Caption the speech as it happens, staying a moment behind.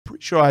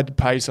Sure, I had to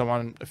pay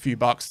someone a few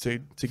bucks to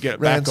get it back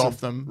Ransom. off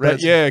them.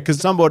 But yeah, because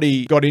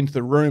somebody got into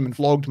the room and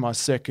flogged my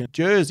second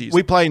jersey.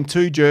 We play in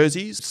 2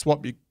 jerseys,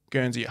 swap your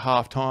guernsey at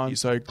half time.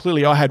 So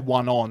clearly I had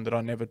one on that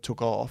I never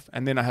took off.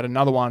 And then I had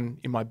another one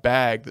in my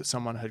bag that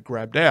someone had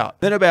grabbed out.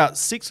 Then about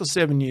 6 or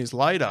 7 years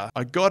later,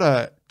 I got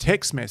a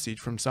text message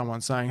from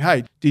someone saying,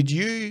 hey, did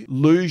you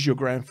lose your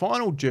grand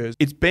final jersey?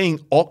 It's being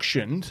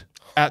auctioned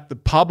at the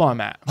pub I'm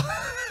at.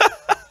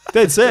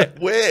 Dead set.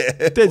 Where?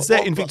 Dead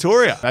set in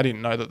Victoria. I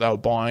didn't know that they were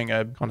buying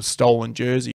a kind of stolen jersey.